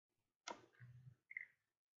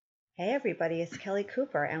Hey everybody, it's Kelly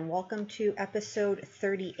Cooper, and welcome to episode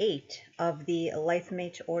 38 of the Life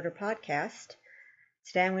Made to Order podcast.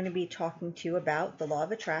 Today I'm going to be talking to you about the law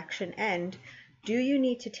of attraction and do you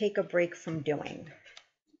need to take a break from doing?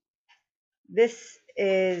 This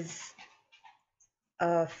is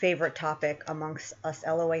a favorite topic amongst us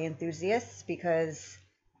LOA enthusiasts because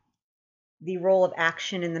the role of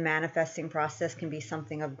action in the manifesting process can be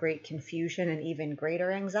something of great confusion and even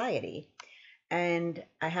greater anxiety. And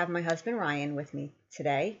I have my husband Ryan with me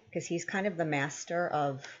today because he's kind of the master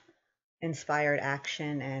of inspired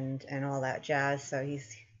action and all that jazz. So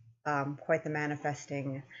he's quite the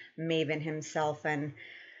manifesting maven himself. And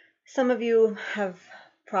some of you have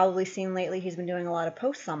probably seen lately he's been doing a lot of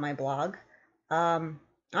posts on my blog. I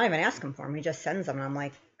don't even ask him for them. He just sends them. And I'm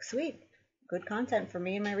like, sweet, good content for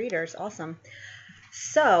me and my readers. Awesome.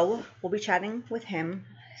 So we'll be chatting with him,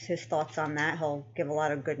 his thoughts on that. He'll give a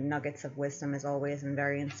lot of good nuggets of wisdom as always and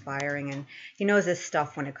very inspiring. And he knows his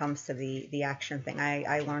stuff when it comes to the action thing.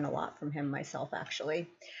 I learn a lot from him myself, actually.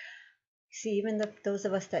 See, even those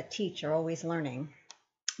of us that teach are always learning.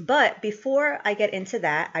 But before I get into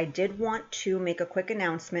that, I did want to make a quick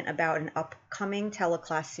announcement about an upcoming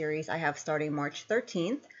teleclass series I have starting March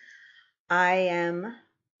 13th. I am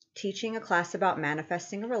teaching a class about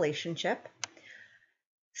manifesting a relationship.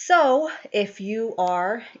 So if you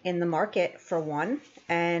are in the market for one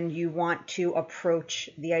and you want to approach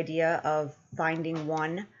the idea of finding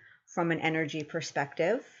one from an energy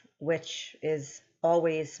perspective, which is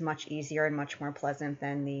always much easier and much more pleasant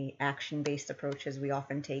than the action-based approaches we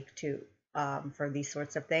often take to for these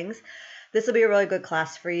sorts of things, this will be a really good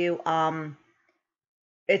class for you.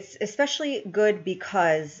 It's especially good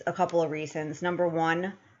because a couple of reasons. Number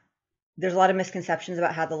one, there's a lot of misconceptions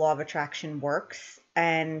about how the law of attraction works,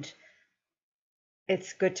 and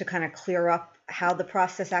it's good to kind of clear up how the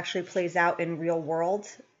process actually plays out in real world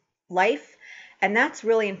life. And that's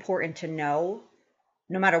really important to know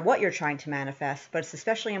no matter what you're trying to manifest, but it's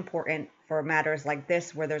especially important for matters like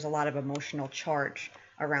this where there's a lot of emotional charge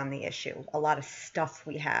around the issue, a lot of stuff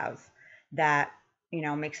we have that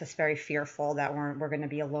makes us very fearful that we're going to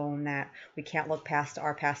be alone, that we can't look past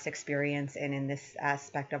our past experience and in this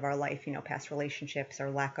aspect of our life, past relationships or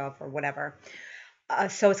lack of or whatever.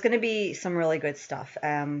 So it's going to be some really good stuff.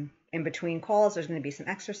 In between calls, there's going to be some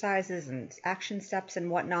exercises and action steps and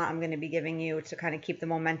whatnot I'm going to be giving you to kind of keep the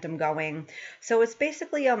momentum going. So it's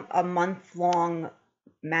basically a month-long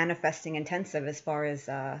manifesting intensive as far as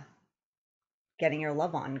getting your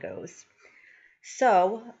love on goes.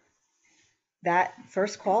 So that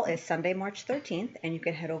first call is Sunday, March 13th, and you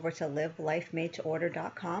can head over to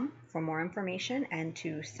livelifemadetoorder.com for more information and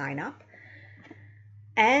to sign up.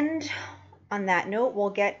 And on that note,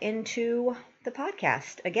 we'll get into the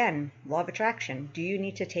podcast. Again, law of attraction. Do you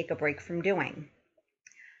need to take a break from doing?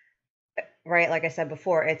 Right, like I said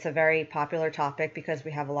before, it's a very popular topic because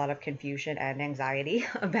we have a lot of confusion and anxiety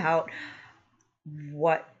about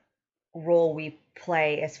what role we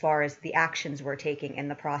play as far as the actions we're taking in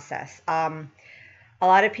the process. A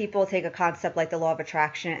lot of people take a concept like the law of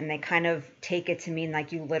attraction and they kind of take it to mean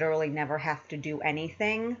like you literally never have to do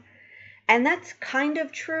anything. And that's kind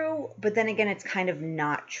of true, but then again, it's kind of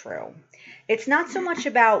not true. It's not so much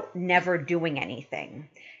about never doing anything.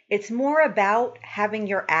 It's more about having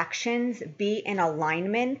your actions be in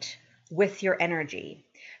alignment with your energy.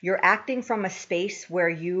 You're acting from a space where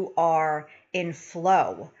you are in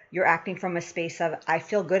flow. You're acting from a space of, I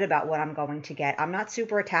feel good about what I'm going to get. I'm not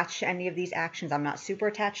super attached to any of these actions. I'm not super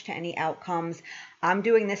attached to any outcomes. I'm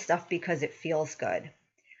doing this stuff because it feels good.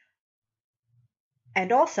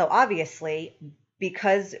 And also, obviously,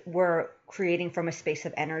 because we're creating from a space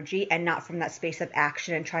of energy and not from that space of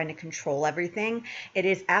action and trying to control everything, it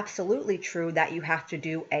is absolutely true that you have to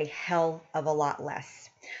do a hell of a lot less.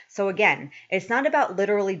 So again, it's not about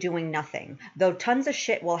literally doing nothing, though tons of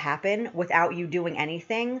shit will happen without you doing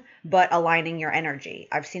anything but aligning your energy.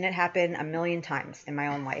 I've seen it happen a million times in my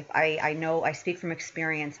own life. I know, I speak from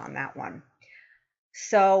experience on that one.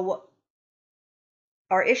 So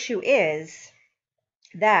our issue is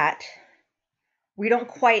that we don't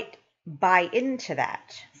quite buy into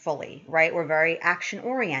that fully, right? We're very action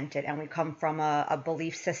oriented and we come from a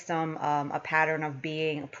belief system, a pattern of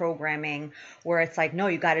being, programming where it's like, no,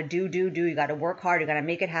 you got to do, you got to work hard, you got to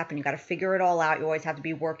make it happen, you got to figure it all out. You always have to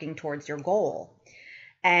be working towards your goal.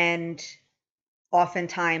 And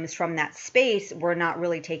oftentimes from that space, we're not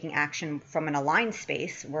really taking action from an aligned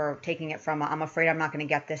space. We're taking it from, I'm afraid I'm not going to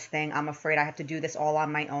get this thing. I'm afraid I have to do this all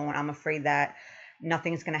on my own. I'm afraid that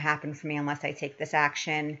nothing's going to happen for me unless I take this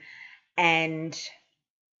action. And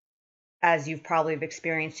as you've probably have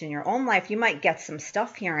experienced in your own life, you might get some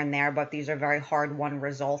stuff here and there, but these are very hard-won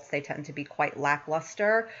results. They tend to be quite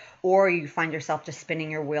lackluster, or you find yourself just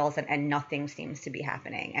spinning your wheels and nothing seems to be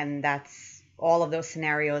happening. And that's all of those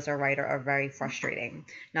scenarios are very frustrating.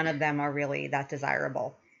 None of them are really that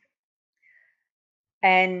desirable.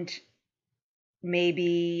 And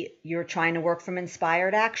maybe you're trying to work from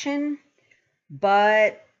inspired action,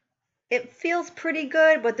 but it feels pretty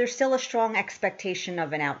good, but there's still a strong expectation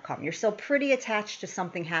of an outcome. You're still pretty attached to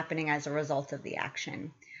something happening as a result of the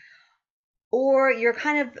action. Or you're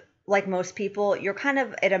kind of like most people, you're kind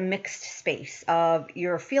of at a mixed space of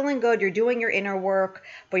you're feeling good, you're doing your inner work,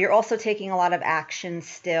 but you're also taking a lot of action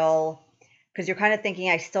still because you're kind of thinking,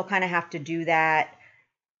 I still kind of have to do that.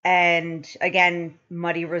 And again,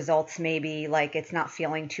 muddy results, maybe like it's not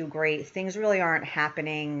feeling too great. Things really aren't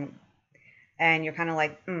happening. And you're kind of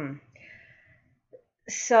like,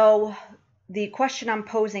 So the question I'm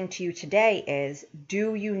posing to you today is,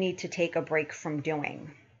 do you need to take a break from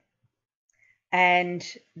doing? And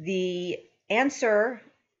the answer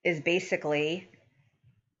is basically,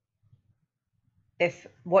 if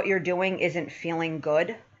what you're doing isn't feeling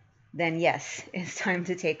good, then yes, it's time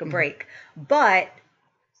to take a break. But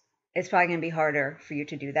it's probably going to be harder for you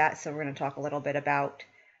to do that. So we're going to talk a little bit about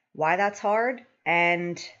why that's hard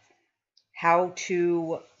and how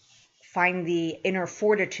to find the inner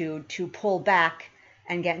fortitude to pull back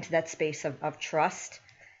and get into that space of trust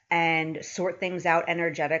and sort things out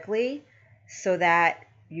energetically so that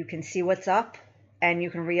you can see what's up and you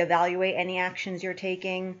can reevaluate any actions you're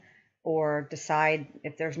taking or decide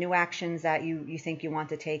if there's new actions that you think you want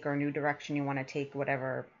to take or a new direction you want to take,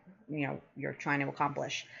 whatever you're trying to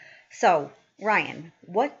accomplish. So, Ryan,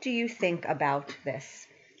 what do you think about this?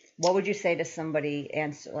 What would you say to somebody,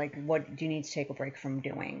 and like, what do you need to take a break from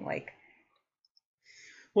doing? Like,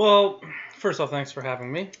 well, first off, thanks for having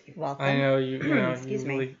me. You're welcome. I know you Excuse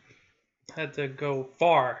me. really had to go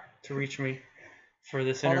far to reach me for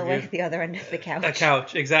this interview. All the way to the other end of the couch. A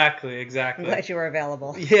couch, exactly. I'm glad you were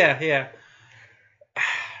available. Yeah.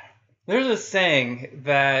 There's a saying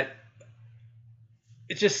that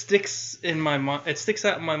it just sticks in my mind. It sticks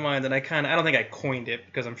out in my mind, and I don't think I coined it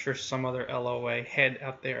because I'm sure some other LOA head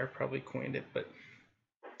out there probably coined it, but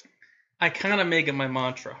I kind of make it my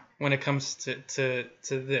mantra when it comes to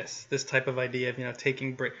this type of idea of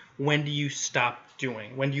taking break. When do you stop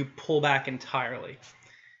doing? When do you pull back entirely?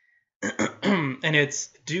 And it's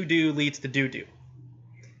do leads to do.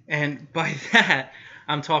 And by that,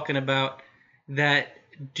 I'm talking about that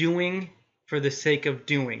doing for the sake of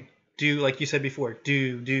doing. Do, like you said before,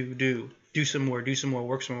 do some more,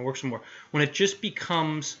 work some more. When it just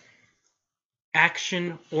becomes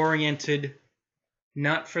action-oriented,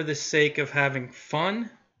 not for the sake of having fun,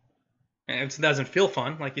 and it doesn't feel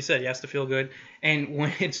fun, like you said, it has to feel good, and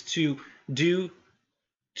when it's to do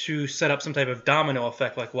to set up some type of domino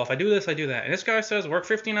effect, like, well, if I do this, I do that. And this guy says work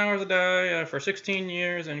 15 hours a day for 16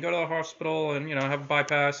 years and go to the hospital and, have a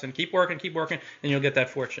bypass and keep working, and you'll get that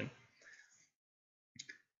fortune.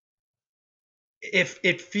 If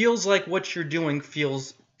it feels like what you're doing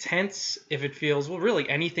feels tense, if it feels, well, really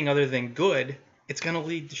anything other than good, it's going to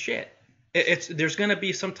lead to shit. There's going to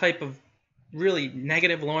be some type of really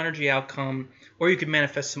negative low energy outcome, or you could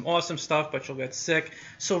manifest some awesome stuff, but you'll get sick.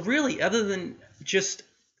 So really, other than just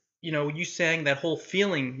you saying that whole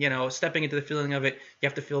feeling, stepping into the feeling of it, you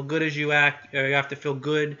have to feel good as you act, or you have to feel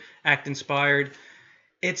good, act inspired.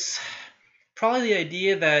 It's probably the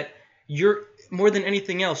idea that you're, more than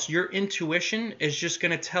anything else, your intuition is just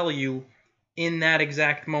going to tell you in that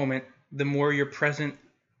exact moment, the more you're present,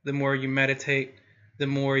 the more you meditate, the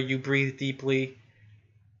more you breathe deeply,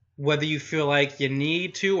 whether you feel like you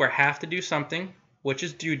need to or have to do something, which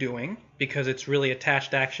is doing, because it's really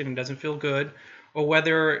attached action and doesn't feel good, or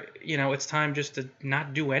whether, it's time just to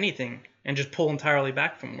not do anything and just pull entirely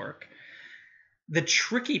back from work. The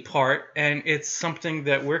tricky part, and it's something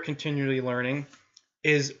that we're continually learning,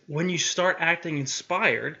 is when you start acting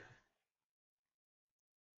inspired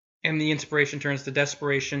and the inspiration turns to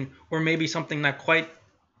desperation, or maybe something not quite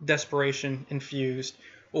desperation infused,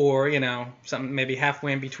 or, something maybe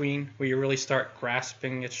halfway in between where you really start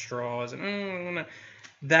grasping at straws. And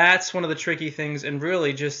that's one of the tricky things, and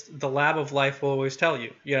really just the lab of life will always tell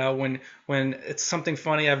you. When it's something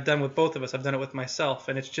funny I've done with both of us, I've done it with myself,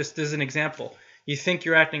 and it's just as an example. You think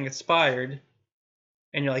you're acting inspired,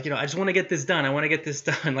 and you're like, I just want to get this done. I want to get this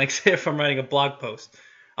done. Like, say if I'm writing a blog post,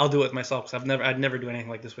 I'll do it with myself because I'd never do anything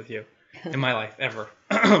like this with you in my life ever.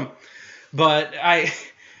 But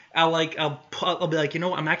I'll be like,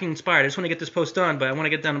 I'm acting inspired. I just want to get this post done, but I want to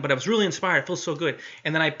get done. But I was really inspired. It feels so good.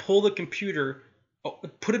 And then I pull the computer,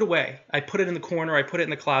 put it away. I put it in the corner. I put it in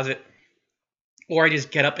the closet. Or I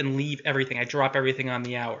just get up and leave everything. I drop everything on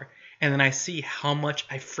the hour. And then I see how much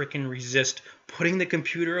I freaking resist putting the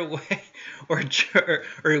computer away or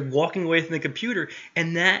walking away from the computer.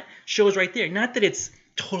 And that shows right there. Not that it's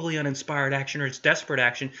totally uninspired action or it's desperate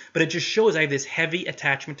action, but it just shows I have this heavy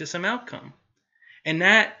attachment to some outcome. And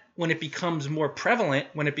that, when it becomes more prevalent,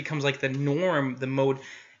 when it becomes like the norm, the mode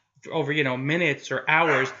over, minutes or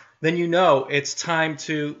hours, then it's time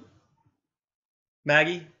to,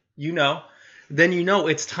 Maggie, then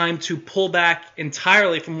it's time to pull back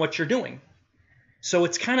entirely from what you're doing. So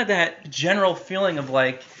it's kind of that general feeling of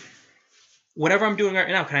like, whatever I'm doing right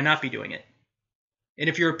now, can I not be doing it? And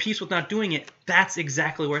if you're at peace with not doing it, that's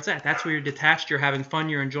exactly where it's at. That's where you're detached, you're having fun,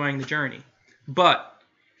 you're enjoying the journey. But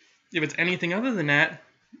if it's anything other than that,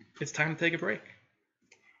 it's time to take a break.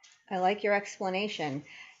 I like your explanation.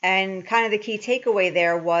 And kind of the key takeaway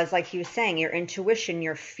there was, like he was saying, your intuition,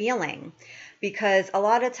 your feeling. Because a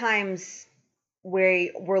lot of times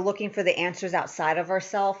we're looking for the answers outside of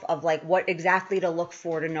ourselves, of like what exactly to look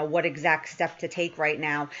for to know what exact step to take right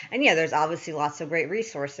now. And yeah, there's obviously lots of great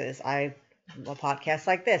resources. A podcast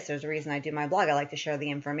like this, there's a reason I do my blog. I like to share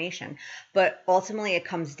the information. But ultimately it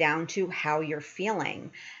comes down to how you're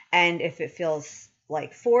feeling. And if it feels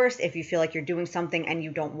like force, if you feel like you're doing something and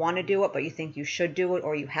you don't want to do it, but you think you should do it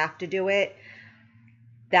or you have to do it,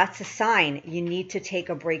 that's a sign you need to take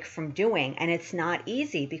a break from doing. And it's not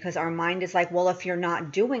easy because our mind is like, well, if you're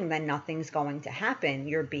not doing, then nothing's going to happen.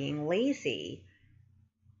 You're being lazy.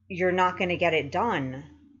 You're not going to get it done.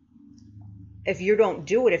 If you don't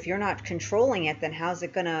do it, if you're not controlling it, then how's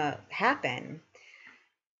it going to happen?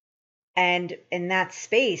 And in that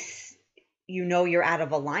space, you're out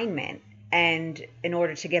of alignment. And in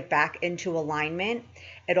order to get back into alignment,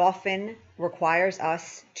 it often requires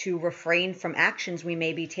us to refrain from actions we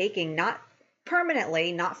may be taking, not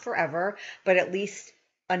permanently, not forever, but at least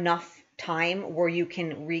enough time where you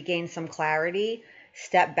can regain some clarity,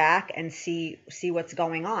 step back and see what's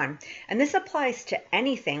going on. And this applies to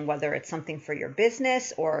anything, whether it's something for your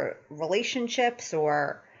business or relationships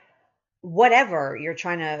or whatever you're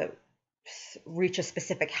trying to reach, a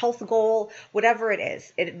specific health goal, whatever it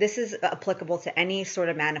is. This is applicable to any sort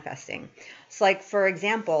of manifesting. So like, for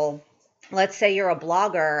example, let's say you're a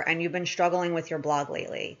blogger and you've been struggling with your blog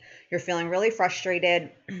lately. You're feeling really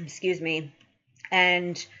frustrated, excuse me,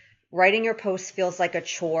 and writing your posts feels like a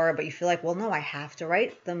chore, but you feel like, well, no, I have to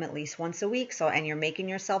write them at least once a week. And you're making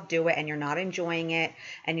yourself do it and you're not enjoying it.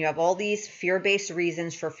 And you have all these fear-based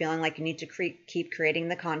reasons for feeling like you need to keep creating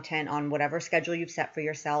the content on whatever schedule you've set for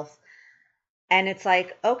yourself. And it's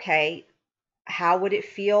like, okay, how would it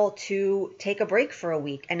feel to take a break for a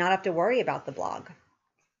week and not have to worry about the blog?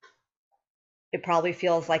 It probably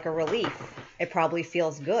feels like a relief. It probably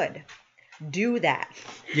feels good. Do that.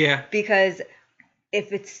 Yeah. Because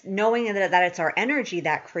if it's knowing that it's our energy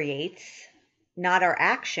that creates, not our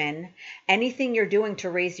action, anything you're doing to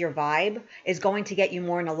raise your vibe is going to get you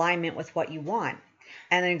more in alignment with what you want.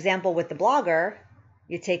 And an example with the blogger,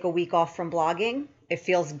 you take a week off from blogging. It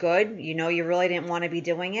feels good. You really didn't want to be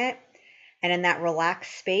doing it. And in that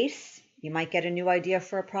relaxed space, you might get a new idea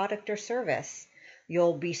for a product or service.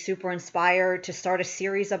 You'll be super inspired to start a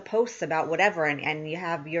series of posts about whatever. And you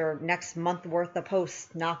have your next month worth of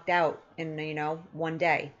posts knocked out in, one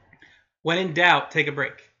day. When in doubt, take a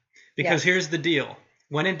break. Because Yes. Here's the deal.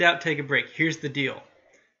 When in doubt, take a break. Here's the deal.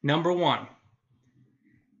 Number one,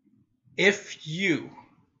 if you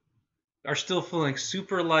are still feeling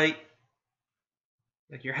super light,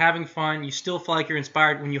 like you're having fun, you still feel like you're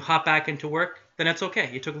inspired when you hop back into work, then it's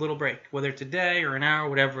okay. You took a little break, whether it's a day or an hour,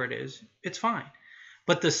 whatever it is, it's fine.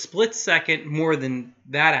 But the split second, more than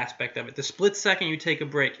that aspect of it, the split second you take a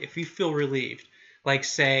break, if you feel relieved, like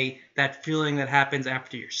say that feeling that happens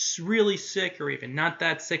after you're really sick or even not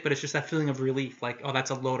that sick, but it's just that feeling of relief, like, oh,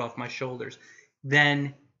 that's a load off my shoulders,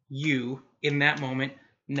 then you, in that moment,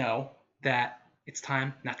 know that it's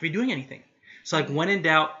time not to be doing anything. So like when in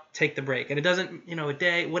doubt, take the break. And it doesn't, a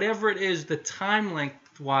day, whatever it is, the time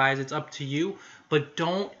length wise, it's up to you. But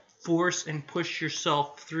don't force and push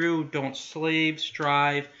yourself through. Don't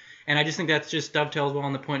strive. And I just think that just dovetails well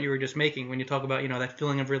on the point you were just making when you talk about, that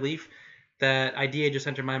feeling of relief. That idea just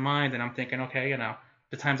entered my mind and I'm thinking, okay,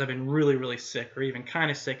 the times I've been really, really sick or even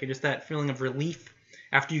kind of sick and just that feeling of relief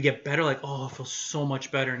after you get better, like, oh, I feel so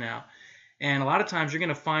much better now. And a lot of times you're going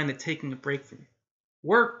to find that taking a break from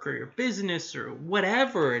work or your business or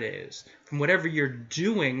whatever it is, from whatever you're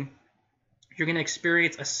doing, you're going to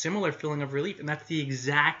experience a similar feeling of relief. And that's the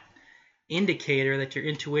exact indicator that your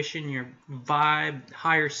intuition, your vibe,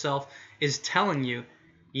 higher self is telling you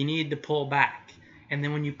you need to pull back. And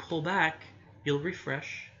then when you pull back, you'll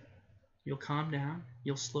refresh, you'll calm down,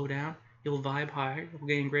 you'll slow down, you'll vibe higher, you'll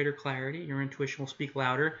gain greater clarity, your intuition will speak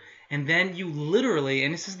louder, and then you literally,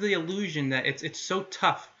 and this is the illusion that it's so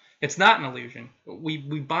tough. It's not an illusion. We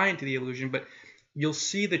buy into the illusion, but you'll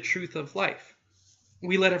see the truth of life.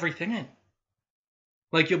 We let everything in.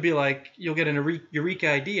 Like you'll get an eureka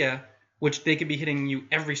idea, which they could be hitting you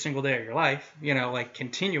every single day of your life, like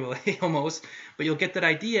continually almost. But you'll get that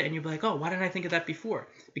idea and you'll be like, oh, why didn't I think of that before?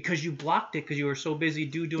 Because you blocked it because you were so busy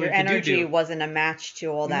doing your energy wasn't a match to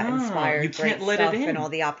all that inspired you can't great let stuff it in. And all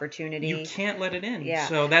the opportunity. You can't let it in. Yeah.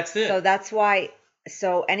 So that's it. So that's why.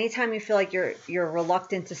 So anytime you feel like you're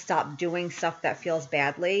reluctant to stop doing stuff that feels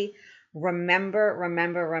badly,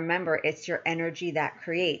 remember, it's your energy that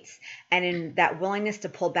creates. And in that willingness to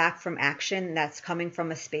pull back from action that's coming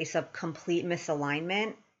from a space of complete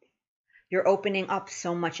misalignment, you're opening up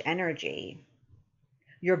so much energy.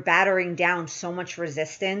 You're battering down so much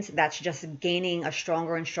resistance that's just gaining a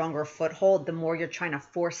stronger and stronger foothold the more you're trying to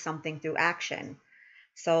force something through action.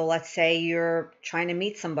 So let's say you're trying to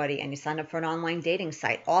meet somebody and you sign up for an online dating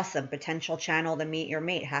site. Awesome. Potential channel to meet your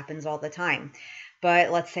mate. Happens all the time.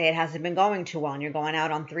 But let's say it hasn't been going too well and you're going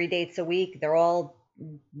out on 3 dates a week. They're all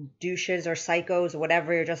douches or psychos or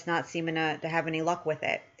whatever. You're just not seeming to have any luck with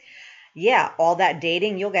it. Yeah, all that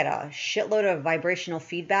dating, you'll get a shitload of vibrational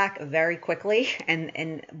feedback very quickly. And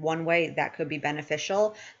in one way, that could be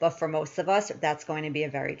beneficial. But for most of us, that's going to be a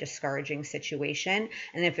very discouraging situation.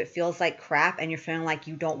 And if it feels like crap and you're feeling like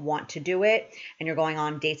you don't want to do it, and you're going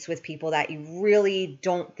on dates with people that you really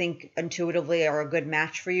don't think intuitively are a good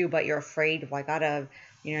match for you, but you're afraid, well, I gotta,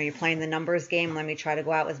 you're playing the numbers game. Let me try to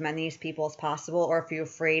go out with as many of these people as possible. Or if you're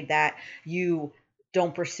afraid that you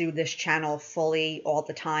don't pursue this channel fully all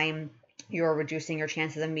the time, you're reducing your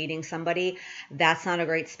chances of meeting somebody. That's not a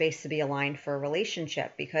great space to be aligned for a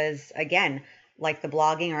relationship because, again, like the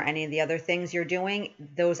blogging or any of the other things you're doing,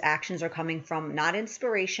 those actions are coming from not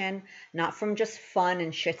inspiration, not from just fun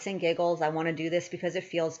and shits and giggles. I want to do this because it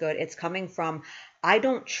feels good. It's coming from, I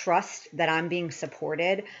don't trust that I'm being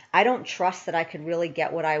supported. I don't trust that I could really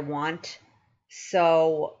get what I want.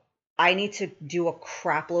 So I need to do a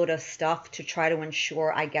crap load of stuff to try to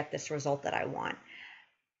ensure I get this result that I want.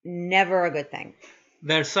 Never a good thing.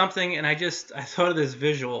 There's something, and I thought of this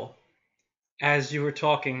visual as you were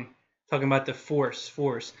talking about the force.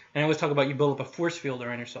 And I always talk about you build up a force field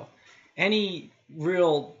around yourself. Any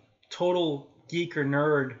real total geek or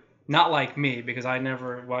nerd, not like me, because I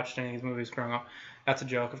never watched any of these movies growing up. That's a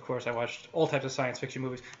joke, of course. I watched all types of science fiction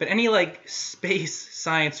movies. But any like space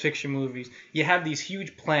science fiction movies, you have these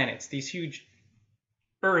huge planets, these huge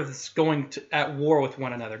Earths going at war with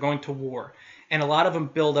one another, going to war. And a lot of them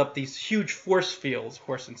build up these huge force fields. Of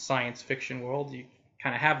course, in science fiction world, you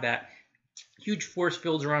kind of have that. Huge force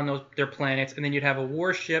fields around their planets. And then you'd have a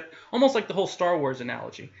warship, almost like the whole Star Wars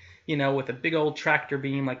analogy, with a big old tractor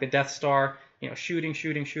beam like the Death Star,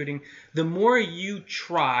 shooting. The more you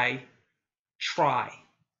try,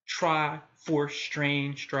 force,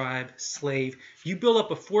 strain, strive, slave, you build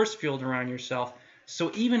up a force field around yourself.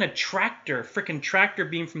 So even a freaking tractor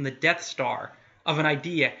beam from the Death Star of an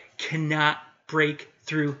idea cannot break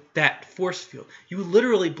through that force field. You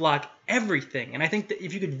literally block everything. And I think that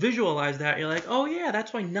if you could visualize that, you're like, oh yeah,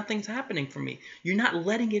 that's why nothing's happening for me. You're not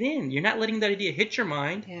letting it in. You're not letting that idea hit your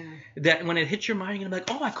mind. Yeah. That when it hits your mind, you're going to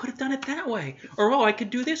be like, oh, I could have done it that way. Or, oh, I could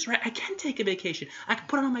do this, right? I can take a vacation. I can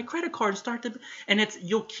put it on my credit card and start to... And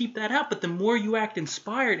you'll keep that out. But the more you act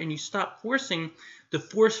inspired and you stop forcing, the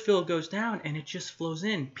force field goes down and it just flows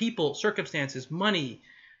in. People, circumstances, money,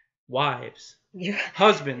 wives,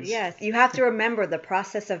 husbands. Yes, you have to remember the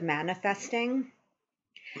process of manifesting.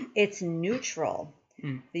 It's neutral.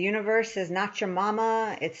 The universe is not your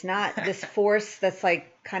mama. It's not this force that's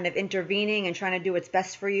like kind of intervening and trying to do what's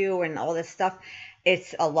best for you and all this stuff.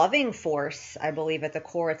 It's a loving force. I believe at the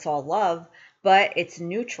core it's all love, but it's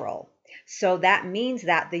neutral. So that means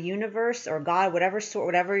that the universe or God,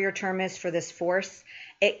 whatever your term is for this force,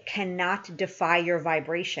 it cannot defy your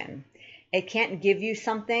vibration. It can't give you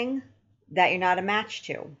something that you're not a match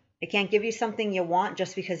to. It can't give you something you want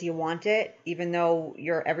just because you want it, even though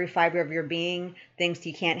every fiber of your being thinks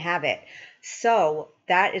you can't have it. So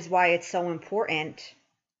that is why it's so important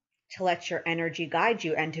to let your energy guide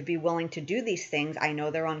you and to be willing to do these things. I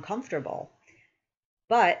know they're uncomfortable,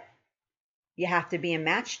 but you have to be a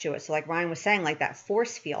match to it. So like Ryan was saying, like that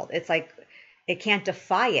force field, it's like it can't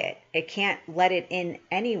defy it. It can't let it in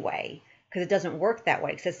anyway. Because it doesn't work that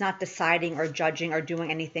way. Because it's not deciding or judging or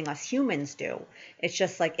doing anything us humans do. It's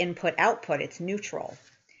just like input, output. It's neutral.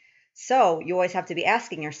 So you always have to be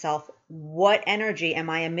asking yourself, what energy am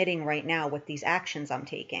I emitting right now with these actions I'm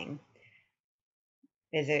taking?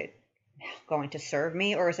 Is it going to serve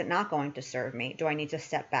me or is it not going to serve me? Do I need to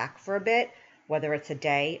step back for a bit? Whether it's a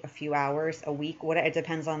day, a few hours, a week, it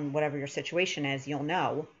depends on whatever your situation is, you'll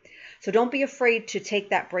know. So don't be afraid to take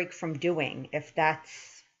that break from doing if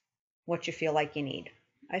that's what you feel like you need.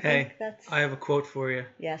 I think Hey, that's, I have a quote for you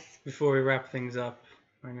yes. before we wrap things up.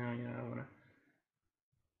 I know, I wanna.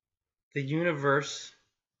 The universe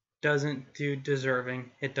doesn't do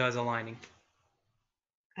deserving; it does aligning.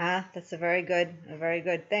 That's a very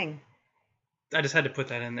good thing. I just had to put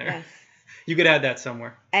that in there. Yes. You could add that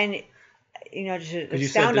somewhere. And to Because you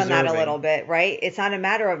said expound on that a deserving. little bit, right? It's not a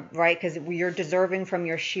matter of, right, because you're deserving from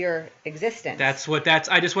your sheer existence.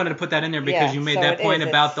 I just wanted to put that in there because Yeah, you made so that it point is.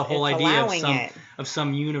 about the whole It's idea allowing it. of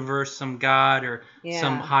some universe, some God, or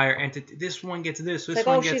some Yeah. higher entity. This one gets this. It's This like,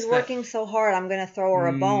 one oh, gets she's that. working so hard, I'm going to throw her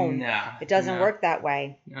a bone. Nah, It doesn't nah, work that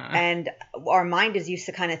way. nah. And our mind is used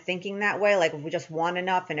to kind of thinking that way, like if we just want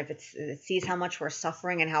enough, and if it sees how much we're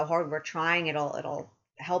suffering and how hard we're trying, it'll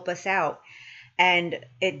help us out. And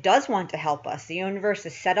it does want to help us. The universe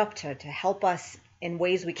is set up to help us in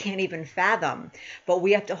ways we can't even fathom. But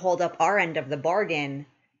we have to hold up our end of the bargain,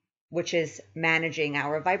 which is managing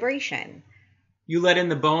our vibration. You let in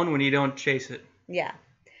the bone when you don't chase it. Yeah.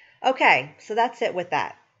 Okay, so that's it with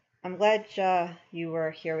that. I'm glad you were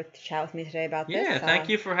here to chat with me today about this. Yeah, thank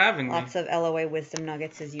you for having me. Lots of LOA wisdom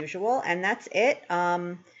nuggets as usual. And that's it.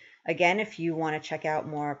 Again, if you want to check out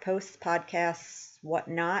more posts, podcasts,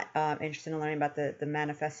 whatnot, interested in learning about the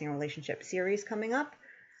Manifesting a Relationship series coming up,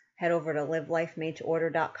 head over to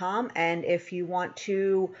livelifemadetoorder.com. And if you want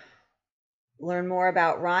to learn more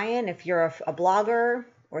about Ryan, if you're a blogger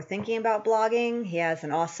or thinking about blogging, he has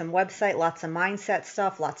an awesome website, lots of mindset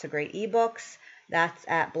stuff, lots of great ebooks. That's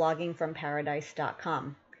at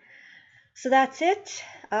bloggingfromparadise.com. So that's it.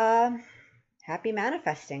 Happy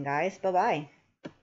manifesting, guys. Bye-bye.